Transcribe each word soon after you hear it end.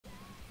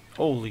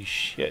Holy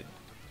shit.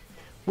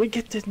 We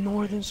get this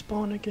northern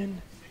spawn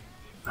again.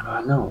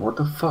 I know, what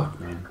the fuck,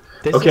 man.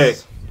 This okay,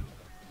 is...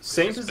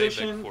 same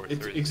position,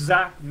 it's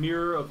exact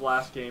mirror of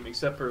last game,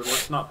 except for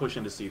let's not push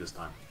into C this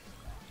time.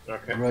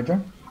 Okay.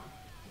 Roger.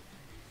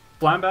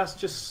 Flambast,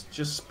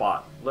 just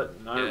spot.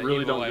 I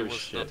really don't give a was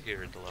shit. not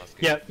here in the last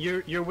game. Yeah,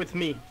 you're with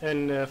me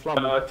and Flam.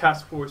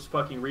 Task Force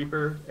fucking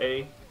Reaper,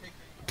 A,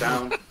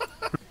 down.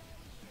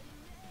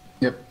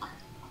 Yep.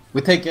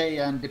 We take A,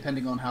 and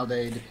depending on how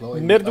they deploy...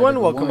 Nerdwan,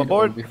 welcome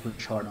aboard. We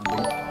push hard on B.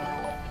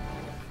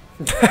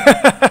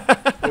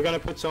 We're gonna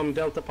put some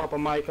Delta Papa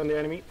Mike on the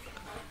enemy.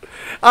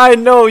 I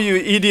know, you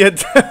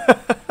idiot.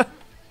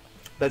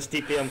 That's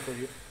DPM for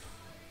you.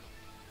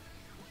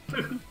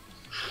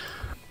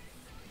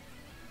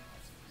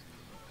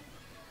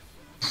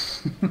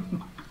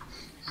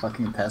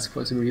 Fucking Task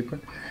Force Reaper.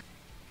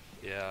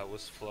 Yeah, I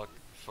was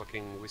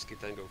fucking Whiskey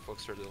Tango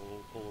Foxtrot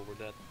all over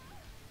that.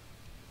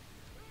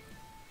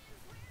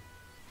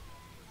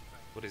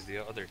 What is the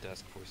other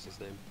task force's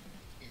name?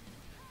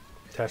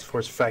 Task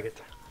Force Faggot.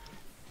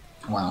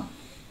 Wow.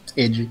 It's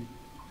edgy.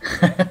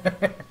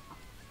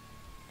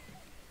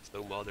 It's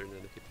no modern than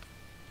it.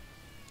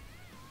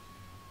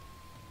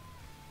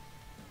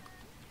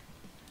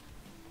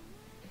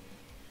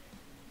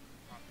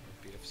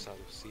 RPF South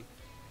of Sea.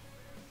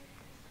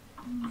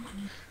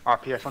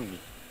 RPF on me.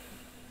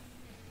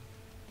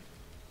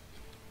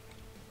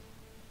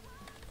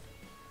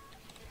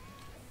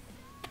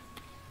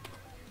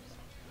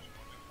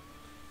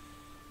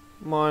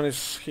 Mine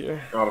is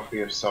here.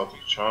 RPF south of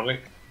Charlie.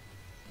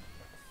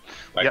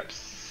 Like, Yep,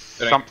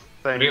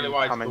 something really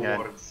wide coming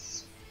in.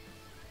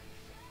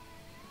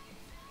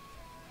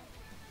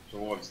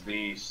 Towards the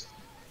east.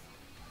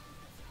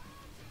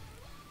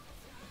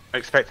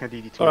 Expecting a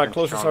DD2. Alright, against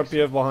closest Charles.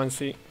 RPF behind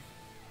C.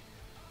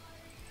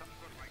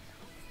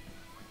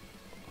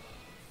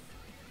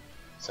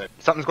 So,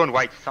 Something's going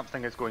wide.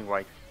 Something is going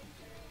wide.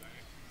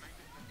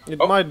 It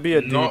might be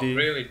a DD. Not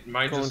really.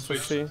 Mine Going just for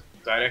switched C.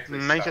 directly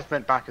Mine south. just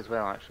went back as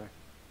well, actually.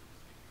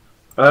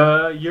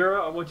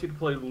 Yura, I want you to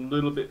play a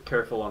little bit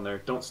careful on there.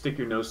 Don't stick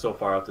your nose so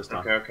far out this time.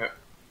 Okay, okay.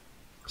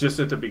 Just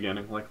at the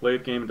beginning. Like,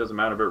 late game, it doesn't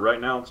matter, but right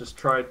now, just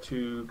try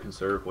to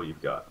conserve what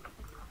you've got.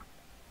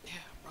 Yeah,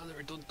 brother,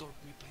 don't torp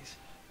me, please.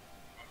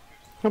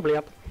 Probably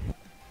up.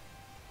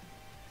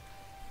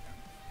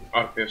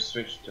 RPF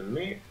switched to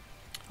me.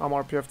 I'm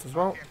RPF'd as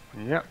well.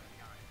 Yep.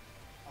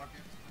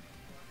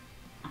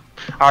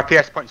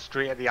 RPS pointing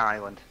straight at the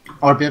island.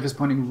 RPF is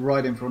pointing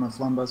right in front of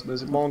Flambus,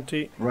 basically.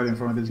 Monty. Right in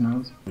front of his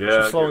nose.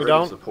 Yeah, She's slowing get ready to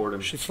down. support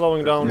him. She's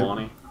slowing down.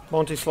 Lonnie.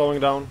 Monty's slowing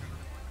down.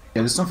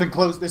 Yeah, there's something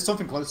close. There's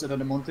something closer than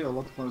the Monty. A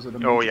lot closer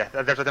than. Oh Monty. yeah,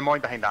 there's a Des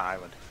Moines behind that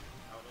island.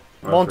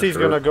 Monty's for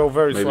sure. gonna go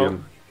very Maybe slow.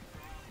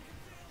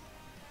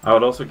 I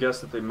would also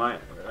guess that they might...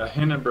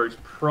 Hindenburg's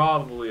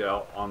probably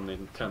out on the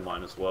 10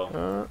 line as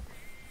well.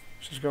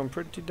 She's going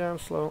pretty damn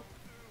slow.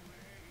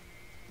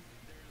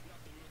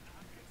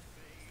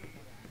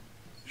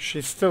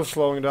 She's still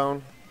slowing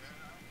down.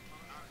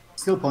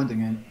 Still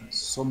pointing in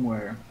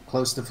somewhere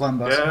close to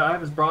Flambus. Yeah, I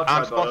have his broadside.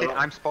 I'm spotted.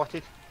 I'm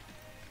spotted.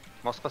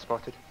 Moscow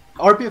spotted.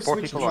 RPF Four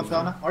switched to people on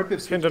Montana. RPF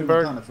switched to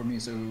Hindenburg. Montana for me,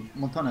 so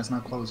Montana is now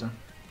closer.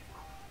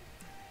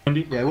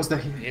 Indy? Yeah, it was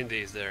the. Indy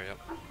is there, yep.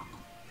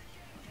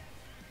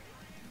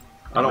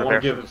 I don't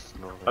want to Reverse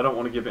give... is I don't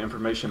want to give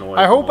information away.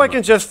 I at the hope I can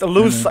moment. just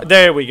lose.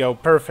 There we go.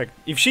 Perfect.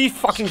 If she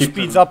fucking Keep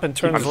speeds them- up and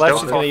turns them left,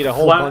 still she's gonna eat a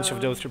whole flat- bunch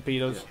of those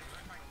torpedoes.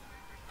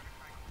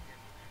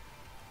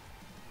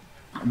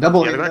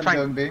 Double Yeah, hit them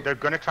going B. they're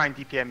gonna try and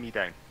DPM me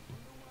down.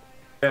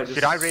 Yeah,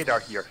 Should I radar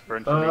here for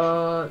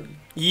information?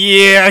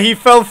 Yeah, he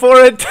fell for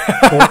it.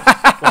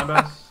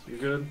 Flambas, you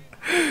good?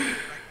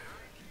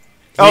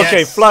 Okay,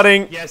 Yes.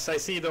 flooding Yes, I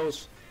see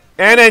those.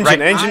 and engine.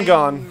 Right, Engine I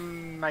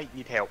gone. Might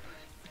need help.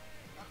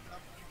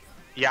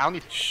 Yeah, I'll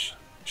need.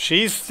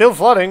 She's still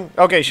flooding.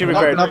 Okay, she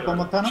repaired. Up on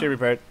Montana. She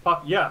repaired.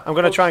 Yeah. I'm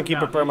gonna try and focus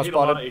keep her down. You hit a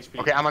lot of perma-spotted. HP.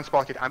 Okay, I'm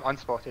unspotted. I'm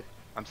unspotted.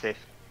 I'm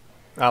safe.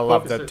 I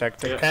love Focus that it.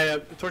 tactic. Yeah.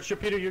 Torch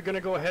Torpedo, you're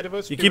gonna go ahead of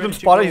us. You Get keep him ready to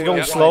spotted, go he's going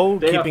wide. slow,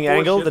 They have keeping 4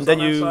 angled, ships and then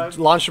on that you side.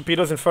 launch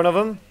torpedoes in front of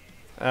him.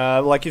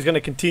 Like he's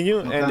gonna continue,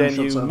 and Okay, then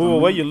you shots out move on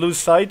away, me. you lose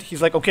sight.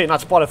 He's like, okay,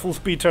 not spotted, full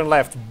speed, turn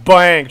left.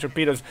 Bang,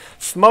 torpedoes.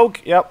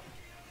 Smoke, yep.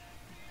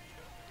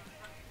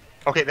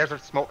 Okay, there's a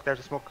smoke. There's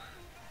a smoke.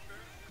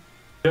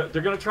 Yeah,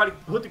 they're gonna try to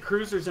put the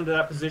cruisers into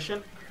that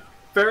position.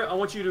 Fair, I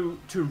want you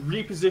to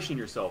reposition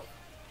yourself.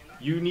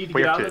 You need to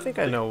Where get out to? of I think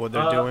I know what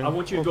they're Uh, doing. I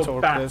want you to We'll go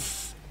torp back.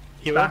 this.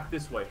 back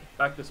this way.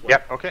 Back this way.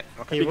 Yep. Okay.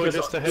 Okay. He will Because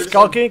just ahead. there's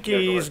Skull some- King, Yeah, go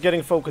he's ahead.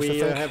 getting focused, I We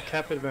think. have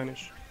cap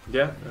advantage.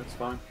 Yeah, that's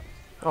fine.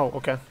 Oh,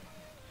 okay.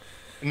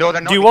 No,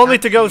 they're not. Do you they want me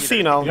can't to go see C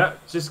me. now? Yeah,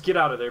 just get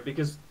out of there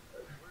because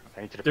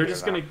I need to they're repair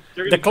just that. gonna.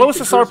 They're The gonna keep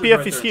closest cruisers RPF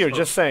right is there here,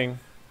 exposed. just saying.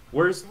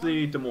 Where's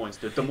the Des Moines?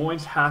 The Des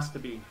Moines has to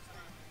be.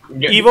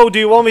 Evo, do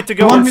you want me to You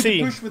go want and me see?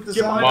 to push with the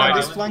Get side behind on that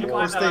this island, flank get or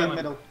behind that stay in island.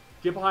 middle?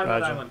 Get behind Roger.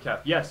 that island,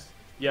 Cap. Yes,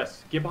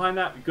 yes. Get behind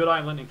that good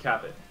island and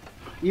cap it.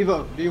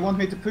 Evo, do you want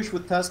me to push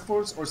with task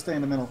force or stay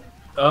in the middle?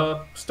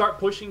 Start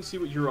pushing. See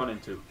what you run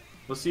into.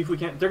 Let's see if we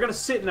can. They're gonna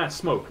sit in that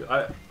smoke.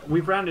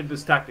 We've ran into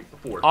this tactic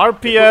before.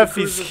 RPF They put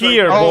the is cruisers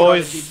here, right there, Oh,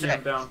 boys.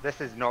 DPM down. this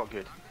is not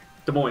good.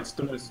 Des Moines.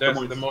 There's Des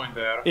the Moines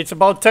there. It's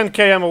about 10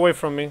 km away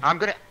from me.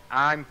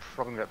 I'm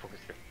probably gonna focus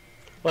here.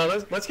 Well,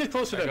 let's get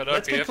closer I then. got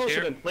Let's get RPF closer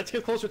here. then. Let's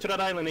get closer to that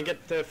island and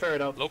get the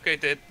ferret out.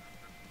 Located.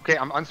 Okay,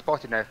 I'm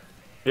unspotted now.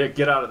 Yeah,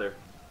 get out of there.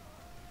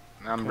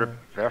 I'm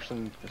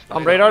reversing.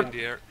 I'm radar. In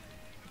the air.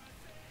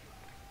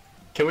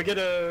 Can we get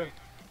a...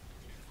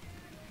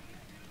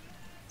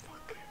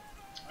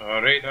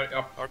 Radar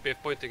up. RPF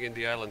pointing in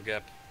the island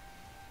gap.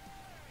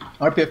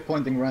 RPF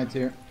pointing right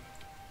here.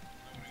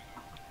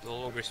 No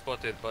longer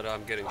spotted, but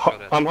I'm getting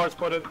shot at. I'm hard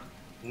spotted.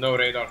 No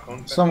radar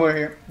contact. Somewhere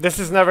here. This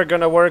is never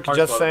gonna work, Hard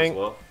just spotted as saying.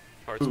 well.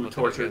 Hard Ooh, spotted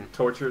tortured. again.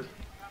 Tortured.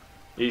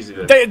 Easy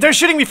there. They're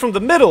shooting me from the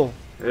middle!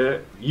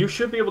 You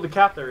should be able to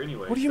cap there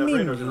anyway. What do you That mean,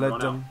 radar's gonna let run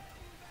them?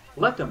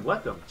 out.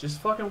 Let them.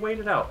 Just fucking wait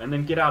it out and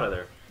then get out of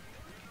there.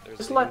 There's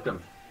Just the- let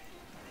them.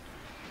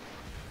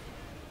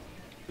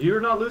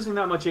 You're not losing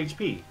that much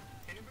HP.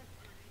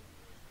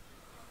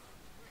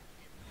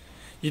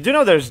 You do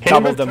know there's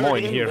double Hindenburg Des Moines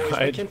turret in, here, boys. We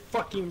right? can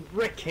fucking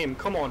wreck him.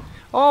 Come on.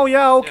 Oh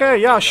yeah, okay,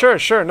 Yeah, yeah, okay,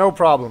 sure, no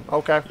problem.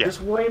 Okay. Yeah.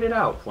 Just wait it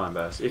out,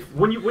 Flambas. If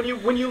when you're down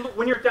to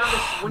when you're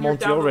Monty down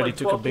to already like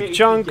took a 12K big HP,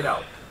 chunk. Get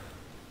out.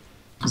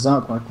 Is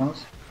that quite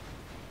close?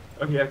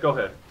 Okay, yeah, go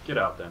ahead. Get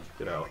out then.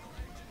 Get out.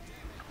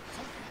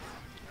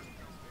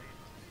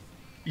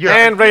 Yeah,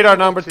 And radar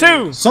number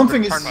 2!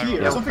 Something is Turn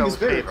here. right. Something is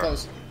very Favor.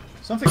 close.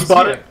 Something is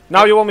Spot here. it.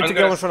 Now you want me to I'm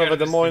go gonna in front of a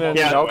scan Des Moines and...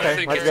 Yeah, Yeah, I okay,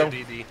 think let's there's go.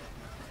 a DD.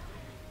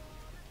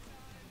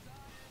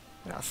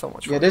 Yeah, so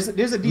much Yeah, fun.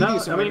 there's a DD No, I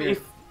somewhere mean here.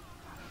 if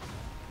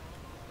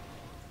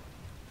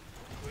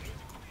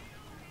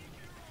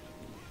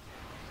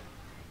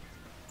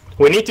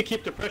We need to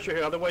keep the pressure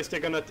here, otherwise they're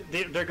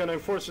gonna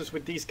enforce us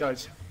with these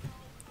guys.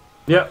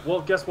 yeah,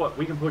 well, guess what?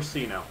 We can push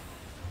C now.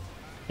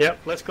 Yep,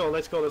 let's go.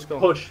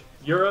 Push.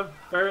 Yura,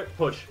 Ferret,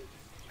 push.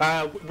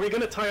 We're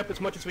gonna tie up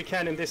as much as we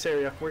can in this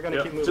area. We're gonna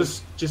Yeah, keep moving.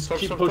 just Stop,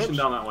 keep stop, pushing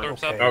stop. down that way.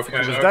 Thumbs up. Okay,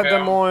 Is okay, that Des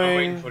I'm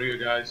waiting Moines? for you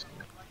guys.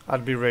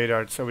 I'd be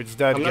radared, so it's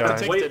that I'm not gonna guy.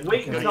 take- Wait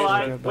Okay, until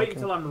okay, wait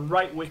until I'm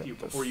right with you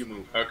before you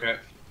move. Okay.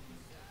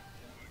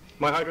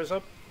 My Hydra's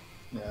up.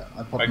 Yeah, I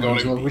I popped got mine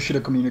as it. well. We should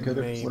have communicated.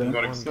 Maybe Whatever.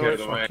 Got one scared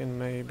away. fucking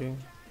maybe.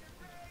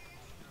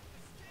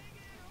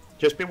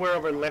 Just beware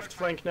of our left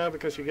flank now,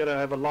 because you gotta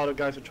have a lot of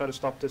guys to try to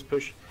stop this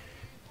push.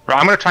 Right,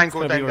 I'm gonna try and go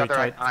gonna down be the very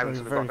other tight. islands.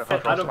 It's We've gonna got be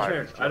the very I don't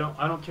care. crossfire.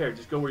 I don't care.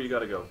 Just go where you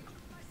gotta go.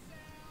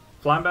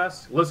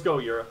 Flambas, let's go,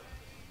 Yura.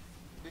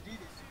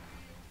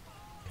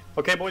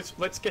 Okay, boys,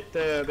 let's get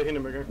the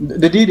Hindenburger.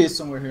 The DD is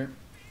somewhere here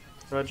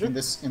Roger. in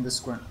this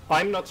square.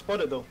 I'm not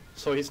spotted though,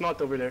 so he's not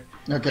over there.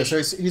 Okay, so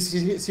he's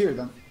here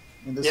then,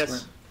 in this Yes.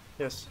 square.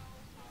 Yes.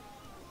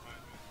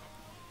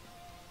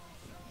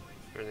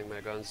 Burning my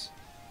guns.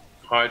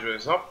 Hydra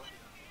is up.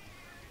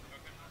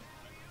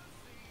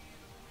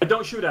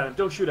 Don't shoot at him.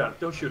 Don't shoot at him.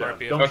 Don't shoot at him.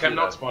 RPF. Don't Okay, shoot I'm at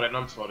not him. spotted.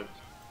 I'm spotted.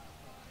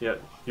 Yeah, Fire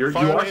you on are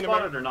the Hindenburg.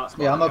 spotted or not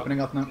spotted? Yeah, I'm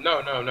opening up now.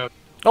 No.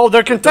 Oh,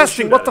 they're Don't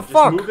contesting, shoot what at the him.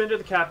 fuck? Just move into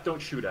the cap.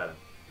 Don't shoot at him.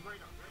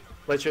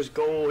 Let's just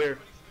go here.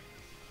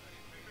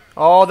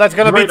 Oh, that's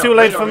gonna be Radar, too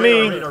late radar, for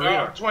radar, me.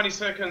 radar. 20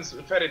 seconds.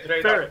 Ferret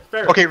radar.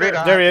 Ferret. Okay, Ferret.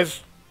 radar. There he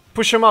is.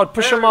 Push him out,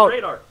 push him Ferret, out.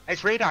 Radar.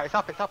 It's radar. It's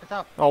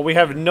up. Oh, we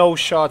have no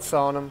shots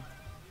on him.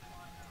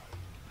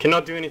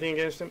 Cannot do anything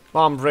against him.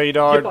 I'm Get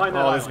radared. behind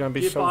that Oh, this is island. gonna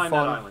be Get so behind that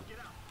fun. island.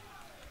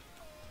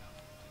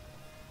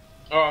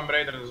 Oh, I'm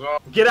radar as well.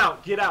 Get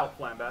out,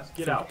 Flambas.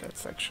 Get out.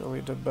 That's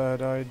actually the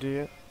bad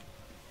idea.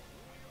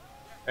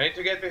 I need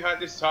to get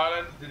behind this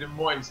island. The Des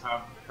Moines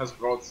has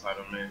broadside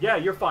on me. Yeah,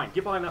 you're fine.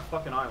 Get behind that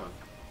fucking island.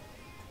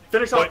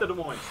 Finish off the Des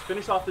Moines.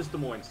 Finish off this Des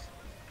Moines.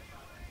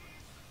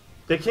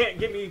 They can't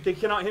get me. They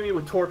cannot hit me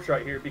with torps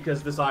right here because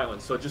of this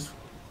island. So just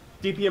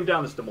DPM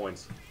down this Des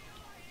Moines.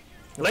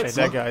 Let's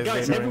that guy is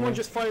guys, radar. everyone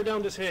just fire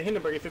down this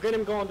Hindenburg. If you get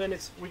him gone, then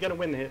we gotta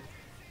win the hit.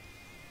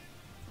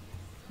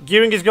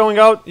 Gearing is going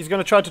out. He's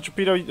gonna try to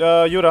torpedo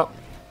Yura.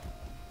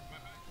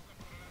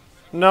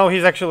 No,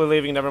 he's actually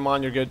leaving. Never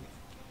mind. You're good.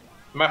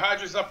 My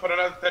Hydra's up for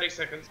another 30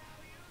 seconds.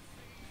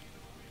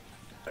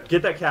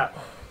 Get that cap.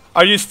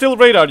 Are you still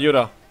radar,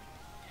 Yura?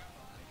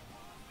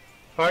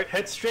 Alright,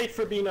 head straight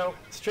for B now.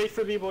 Straight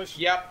for B, boys.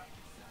 Yep.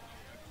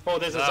 Oh,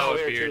 there's a Now Zao it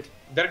here, appeared. too.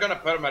 They're gonna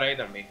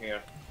perma-radar me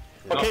here.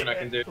 Nothing I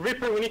can do.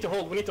 Reaper, we need to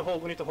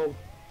hold.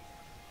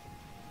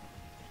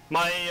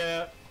 My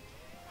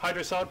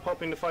Hydra's out,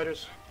 popping the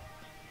fighters.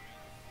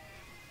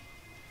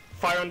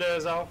 Fire on the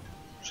Zao.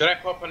 Should I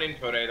pop an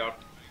info radar?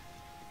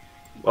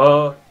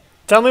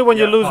 Tell me when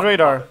you Yeah, lose pop,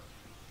 radar. pop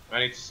I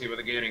need to see what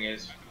the gearing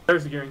is.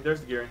 There's the gearing. There's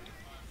the gearing.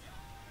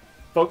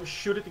 Focus.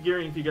 Shoot at the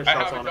gearing if you get I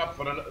shots have on it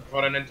it. up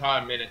for an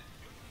entire minute.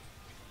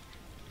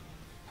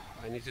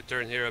 I need to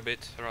turn here a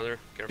bit, rather.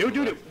 Careful.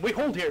 Dude, we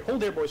hold here,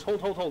 boys.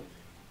 Hold.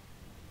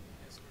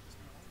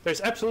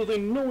 There's absolutely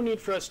no need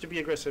for us to be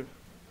aggressive.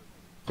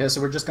 Okay,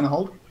 so we're just gonna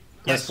hold?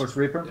 Yes. Force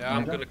Reaper? Yeah,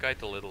 I'm Okay. gonna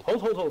kite a little.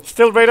 Hold.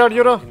 Still radar,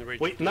 Yura? In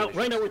range Wait, position.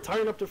 right now we're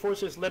tying up the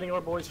forces, letting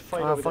our boys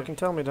fight Ah, over fucking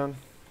tell me then.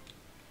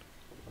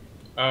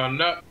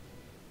 No.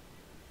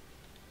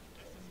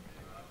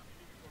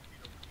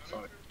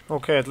 Sorry.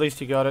 Okay, at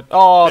least you got it.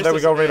 Oh, This there we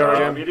is- go, radar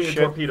I'm again. hitting a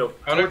Shit. torpedo.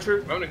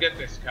 Torture. I'm gonna get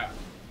this cap.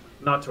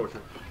 Not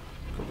torture.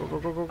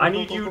 I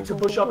need you to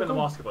push up into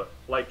Moskva.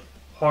 Like,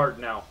 hard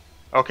now.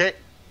 Okay,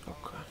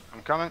 Okay.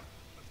 I'm coming.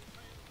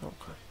 Okay.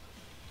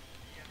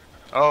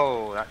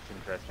 Oh, that's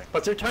interesting.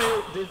 But they're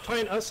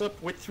tying us up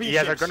with 3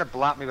 Yeah, ships. they're gonna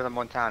blap me with a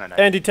Montana now.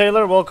 Andy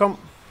Taylor, welcome.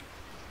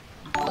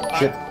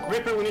 Shit.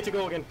 Ripper, we need to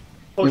go again.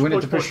 Yeah, we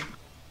need to push.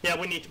 Yeah,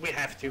 we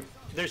have to.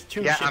 There's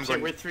 2 Yeah, I'm ships here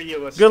going. with 3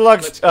 of us. Good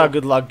luck. Let's go.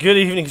 Good luck. Good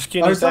evening,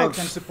 Skinny. Rizal can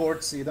Thanks.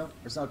 support C though.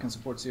 Rizal can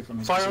support C from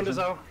his Fire on the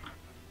position. Zao.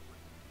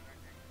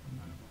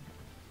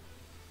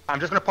 I'm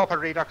just gonna pop a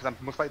radar because I'm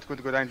most likely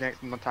to go down next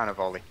to Montana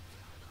volley.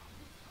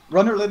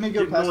 Runner, let me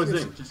go Get past nose you.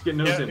 in. Just get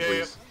nose Yeah, in, yeah,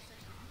 please.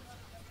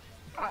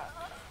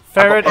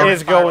 Ferret I've got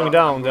is fire going on.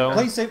 down though.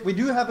 Play safe. We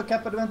do have a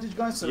cap advantage,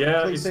 guys. So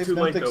Yeah, play it's safe. too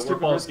Don't late take though. We're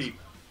stupid balls risks. deep.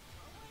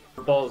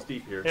 We're balls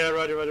deep here. Yeah,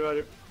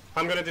 roger.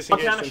 I'm gonna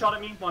disengage Montana them. shot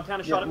at me.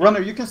 Montana Yeah, shot at me. runner,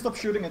 you can stop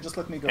shooting and just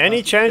let me go. Any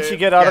past you. chance you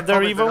get out Yeah, of there,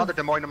 there's Evo? another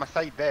Des Moines on my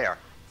side there.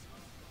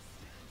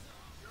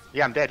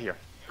 Yeah, I'm dead here.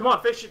 Come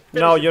on, fish it.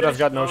 No, finish it, Yura's finish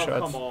got it. no Oh,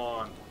 shots. Come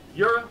on.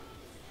 Yura?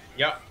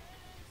 Yep.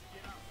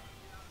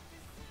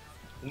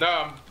 No,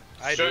 I'm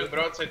I shooting do.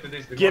 broadside to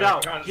this. Get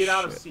out. Can't Get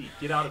out of shoot. C.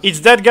 Get out of C.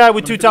 It's that guy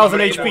with I'm gonna 2000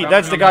 do HP. radar.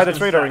 That's the I'm guy just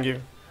that's gonna radaring sack.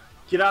 you.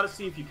 Get out of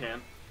C if you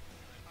can.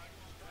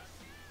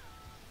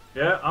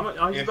 Yeah,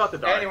 he's If about to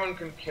die. anyone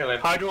can kill him.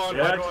 Hydro on,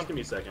 Yeah, hydro just on. give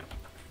me a second.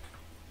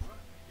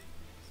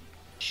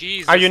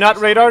 Jesus, Are you not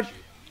this radared? energy.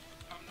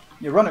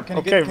 Yeah, runner, can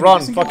you Okay, get? Can you run,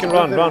 disengage? fucking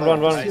run, run,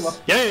 run, run. Heal up.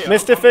 Yeah.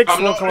 Mystifix,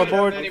 I'm not welcome ready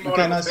aboard. anymore,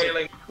 Okay, I'm nice.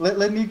 failing.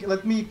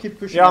 Let me keep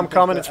pushing. Yeah, I'm and take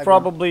coming. the It's aggro.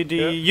 probably the.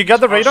 Yeah. You got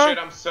the Oh shit,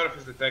 radar? I'm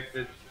surface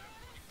detected.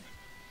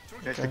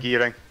 It's the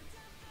gearing.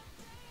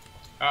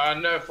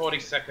 No, 40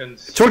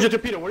 seconds. Georgia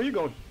Torpedo, where are you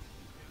going?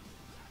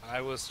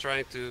 I was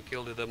trying to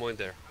kill the Des Moines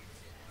there.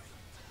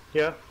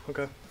 Yeah,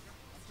 okay.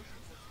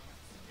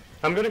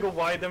 I'm gonna go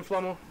wide then,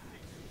 Flamo.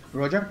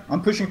 Roger,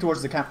 I'm pushing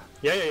towards the cap.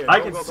 Yeah. I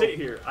Go, can go, sit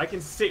go. here. I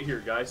can sit here,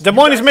 guys. Des You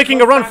Moines is guys making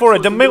come a run back for it.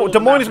 towards the middle of Des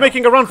the Moines map is now.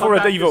 making a run Come for it,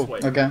 back this Evo. way.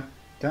 Okay.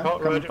 Okay. Oh,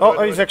 coming. roger.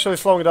 Oh, he's actually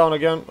slowing down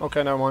again.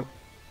 Okay, never mind.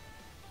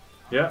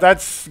 Yeah.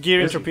 That's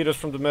gearing Is he? torpedoes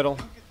from the middle.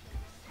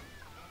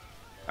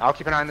 I'll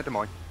keep an eye on the Des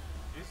Moines.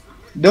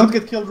 Don't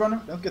get killed,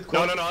 runner. Don't get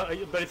No. caught.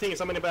 But the thing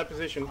is, I'm in a bad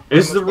position.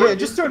 Is the Yeah,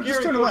 just turn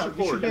gearing around. pushing You should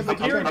forward? be Is able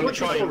the to gearing turn.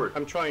 pushing forward?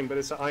 I'm trying, but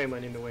it's an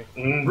island in the way.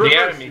 The Reverse,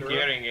 enemy Yura.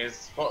 gearing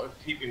is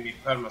keeping me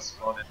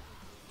perma-spotted.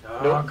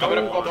 No, I'm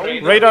gonna pop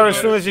Radar as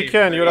soon as you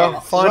can, Yura.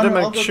 Runner, Find him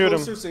I'll and go shoot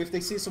closer, him. so if they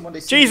see someone,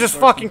 they see Jesus me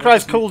first fucking and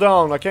Christ, catch me. cool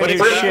down. I can't But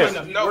hear it's shit.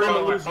 fine. No We're gonna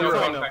contact, lose no Yura.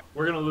 contact.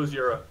 We're gonna lose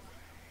Yura.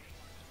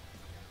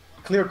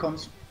 Clear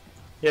comms.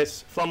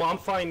 Yes, Flamo, I'm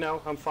fine now.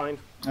 I'm fine.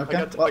 Okay.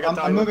 I got I'm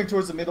time. moving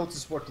towards the middle to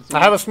support the team.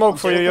 I have a smoke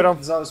for you, Yura.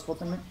 Zao is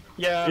spotting me.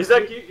 Yeah. Is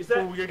that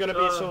Oh, you're gonna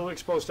be so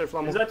exposed there,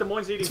 Flamo. Is that Des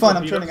Moines eating It's fine,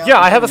 I'm torpedoes? turning out.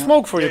 Yeah, I have a Yeah.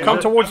 smoke for you. Yeah, Come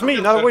yeah. towards me,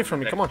 not away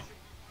from me. Come on.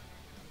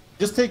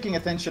 Just taking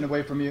attention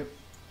away from you.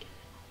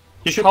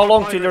 You should How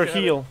long reply till you're if you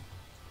have it. heal?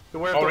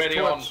 Beware of those Already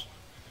on. torps.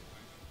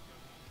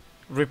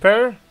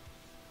 Repair?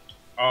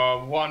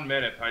 1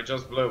 minute. I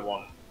just blew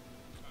one.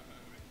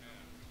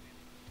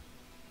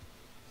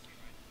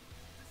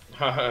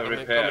 Coming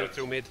Repair.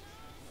 through mid.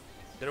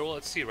 They're all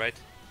at sea, right?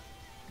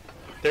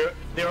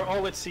 They're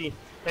all at C.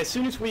 As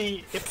soon as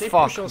if they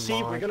Fuck push on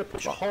C, my we're gonna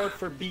push hard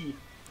for B.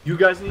 You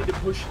guys need to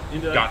push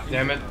into. God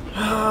damn it.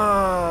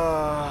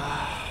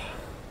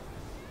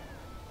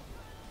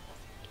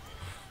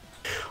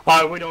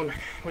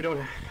 We don't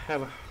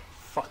have a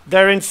fuck.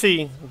 They're in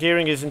C.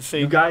 Gearing is in C.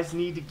 You guys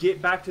need to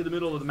get back to the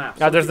middle of the map.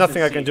 Yeah, there's Somebody's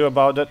nothing in I can C. do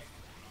about it.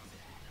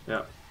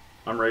 Yeah,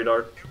 I'm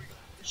radar.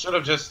 Should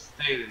have just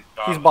stayed in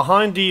He's top.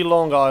 behind the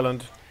Long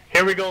Island.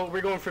 Here we go.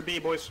 We're going for B,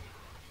 boys.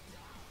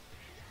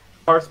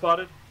 Hard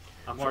spotted.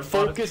 I'm hard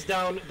spotted. Focus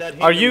down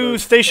that. Are you Hindenburg.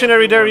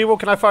 stationary there, Everyone. Evo?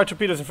 Can I fire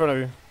torpedoes in front of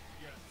you?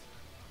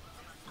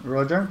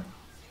 Roger.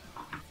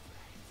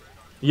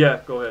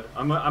 Yeah, go ahead.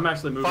 I'm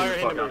actually moving Fire the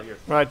fuck Hindenburg. out of here.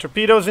 Right,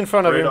 torpedoes in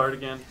front of you. Radar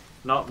again.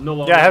 No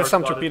longer. Yeah, I have hard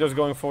some spotted. torpedoes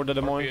going for the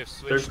Des We Moines. have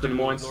switched There's the to Des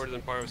Moines.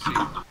 northern part of sea.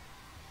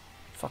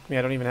 Fuck me,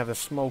 I don't even have the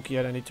smoke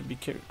yet. I need to be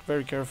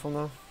very careful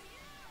now.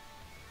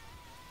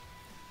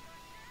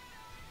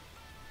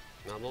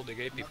 I'm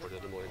loading AP for the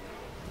Des Moines.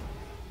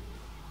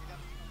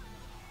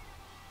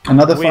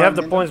 Another We fire have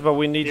the in points, but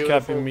we need Beautiful.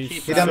 capping me Keep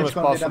as The soon damage as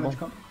come, the possible. damage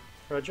come.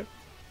 Roger.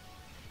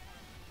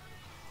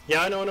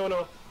 Yeah,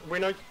 no. We're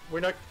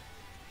not.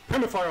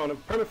 Permafire on him.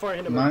 Permafire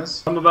Hindenburg.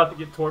 Nice. I'm about to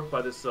get torqued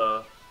by this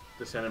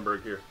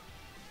Hindenburg here.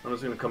 I'm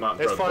just gonna come out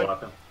and That's try to fine.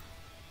 block him.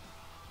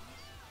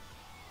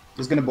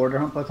 He's gonna border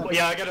hump, I think. Oh,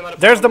 yeah, I got another.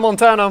 There's the fire.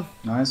 Montana.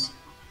 Nice.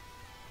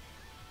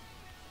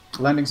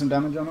 Landing some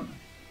damage on it.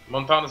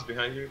 Montana's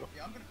behind you.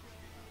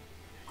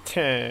 He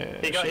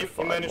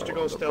managed to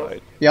go stealth.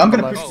 Yeah, I'm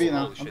gonna Oh, push B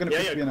now. holy I'm gonna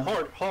push B Yeah, now.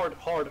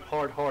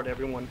 hard,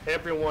 everyone.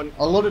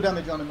 A lot of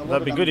damage on him. A lot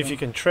That'd of be good damage if you on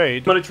can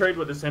trade. I'm gonna trade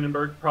with this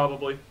Hindenburg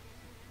probably.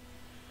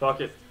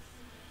 Fuck it.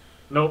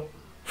 Nope.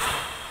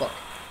 Fuck.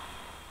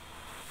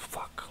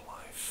 Fuck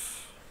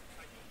life.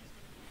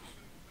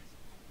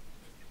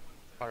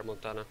 Fire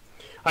Montana.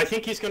 I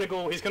think he's gonna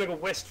go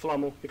west,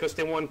 Flamo, because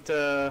they want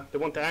the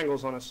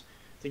angles on us.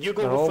 So you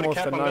go They're for the almost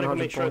cap. at I'm gonna go 900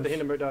 make sure the points.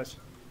 Hindenburg dies.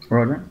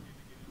 Roger.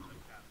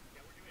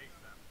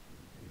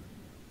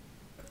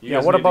 You Yeah,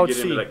 guys what need to about get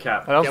into C? that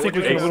cap. I don't Yeah, think we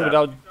we're can doing win that.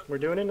 without. We're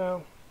doing it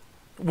now.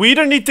 We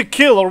either need to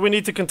kill or we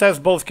need to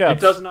contest both It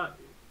caps. does not.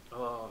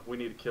 We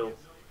need to kill.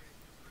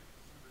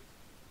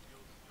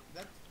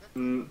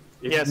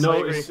 Yes, no, I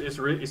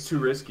agree. it's too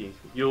risky.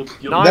 You'll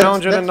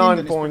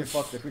 909 points.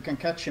 If we can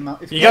catch him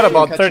out. If You we got can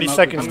about catch 30 him out,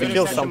 seconds I'm to gonna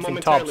kill catch him something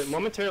momentarily. tops.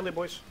 Momentarily,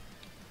 boys.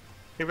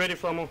 Be ready,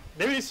 Flamo.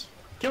 There he is.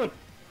 Kill him.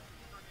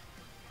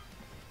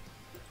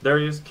 There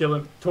he is. Kill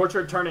him.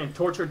 Tortured, turn in.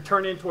 Tortured,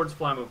 turn in towards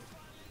Flamu.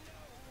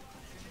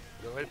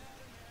 Go ahead.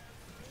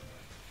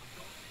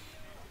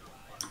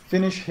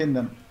 Finish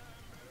Hinden.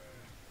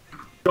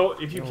 Go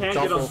if you can get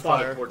double on spot,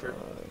 fire. Tortured.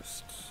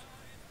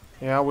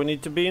 Yeah, we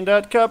need to be in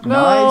that cup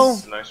now.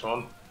 Nice. Nice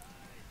one.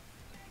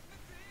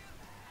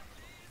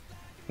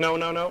 No,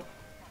 no, no.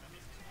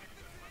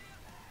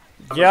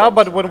 Yeah,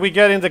 but when we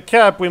get in the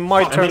cap, we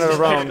might And turn this it is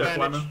around. picked up,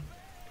 Advantage. Flamu.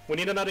 We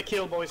need another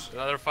kill, boys.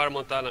 Another fire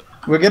Montana.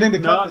 We're getting the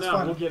No, cup. It's no,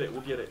 fine. we'll get it.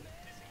 We'll get it.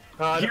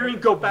 Uh, Gearing,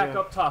 go back yeah.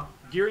 up top.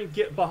 Gearing,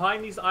 get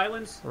behind these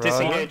islands.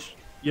 Disengage.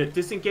 Yeah,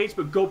 disengage,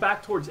 but go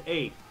back towards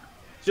A.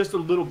 Just a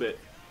little bit.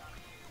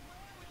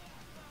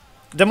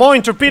 Des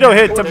Moines, torpedo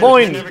hit, Des They're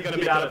Moines. never gonna Get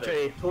make out it of up to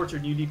there. A.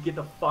 Tortured, you need to get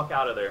the fuck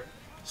out of there.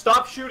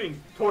 Stop shooting,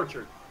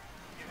 Tortured.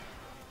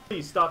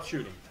 Please stop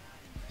shooting.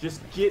 Just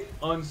get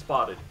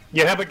unspotted.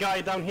 You have a guy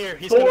down here.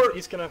 He's Four.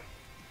 gonna.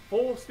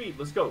 Full speed,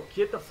 let's go.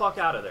 Get the fuck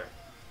out of there.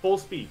 Full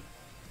speed.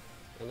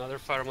 Another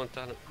fire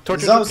Montana.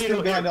 Torture Zao is torpedo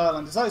still behind the here.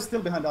 island. Zao is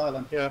still behind the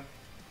island. Yeah.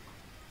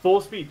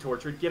 Full speed,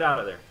 Tortured. Get out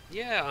of there.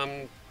 Yeah,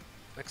 I'm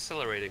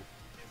accelerating.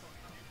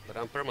 But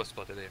I'm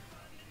perma-spotted here.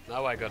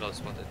 Now I got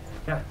unspotted.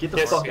 Yeah, get the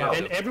Yes, fuck out.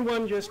 and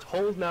everyone just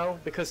hold now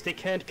because they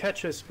can't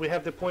catch us. We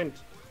have the point.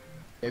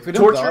 If we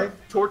don't die,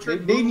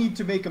 Tortured. they need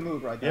to make a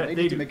move right now. Yeah, they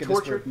they need to do. make a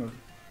Tortured. desperate move.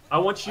 I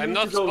want you I'm to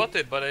not go.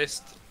 spotted, but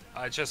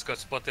I just got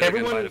spotted again by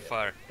Everyone, the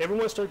fire.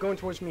 everyone start going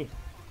towards me.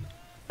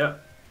 Yeah.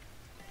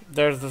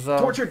 There's the Zao.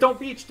 Tortured, don't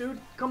beach, dude.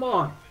 Come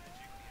on.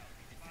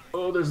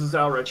 Oh, there's a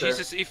Zal right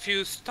Jesus, if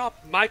you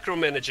stop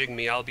micromanaging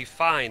me, I'll be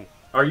fine.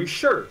 there. Are you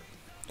sure?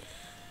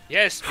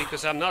 Yes,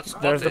 because I'm not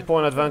spotted. There's the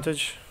point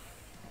advantage.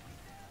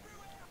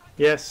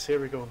 Yes, here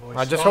we go, boys.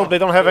 I just hope they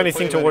don't have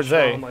anything point towards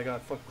advantage. A. Oh my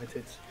god, fuck my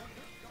tits.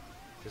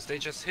 Because they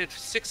just hit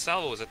 6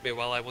 salvos at me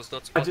while I was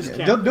not I spotted. just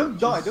Yeah, can't. don't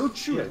die. Don't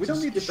shoot. yeah, we don't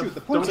just need to get the- shoot.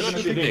 The points don't are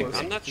going to shoot be it. for us.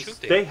 I'm not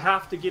shooting. They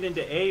have to get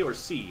into A or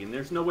C, and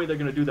there's no way they're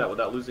going to do that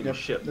without losing a Yep.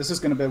 ship. This is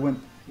going to be a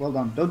win. Well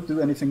done. Don't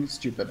do anything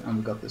stupid, and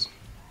we got this.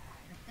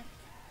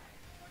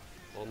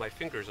 Well, my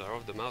fingers are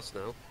off the mouse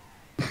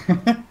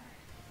now.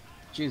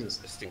 Jesus.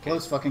 Just in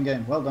Close case. fucking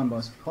game. Well done,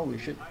 boys. Holy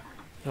shit.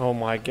 Oh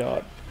my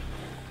god.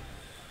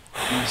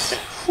 Nice.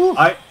 Me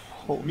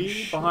Holy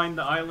shit. behind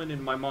the island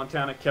in my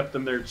Montana kept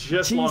them there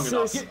just long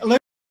enough. Jesus. Let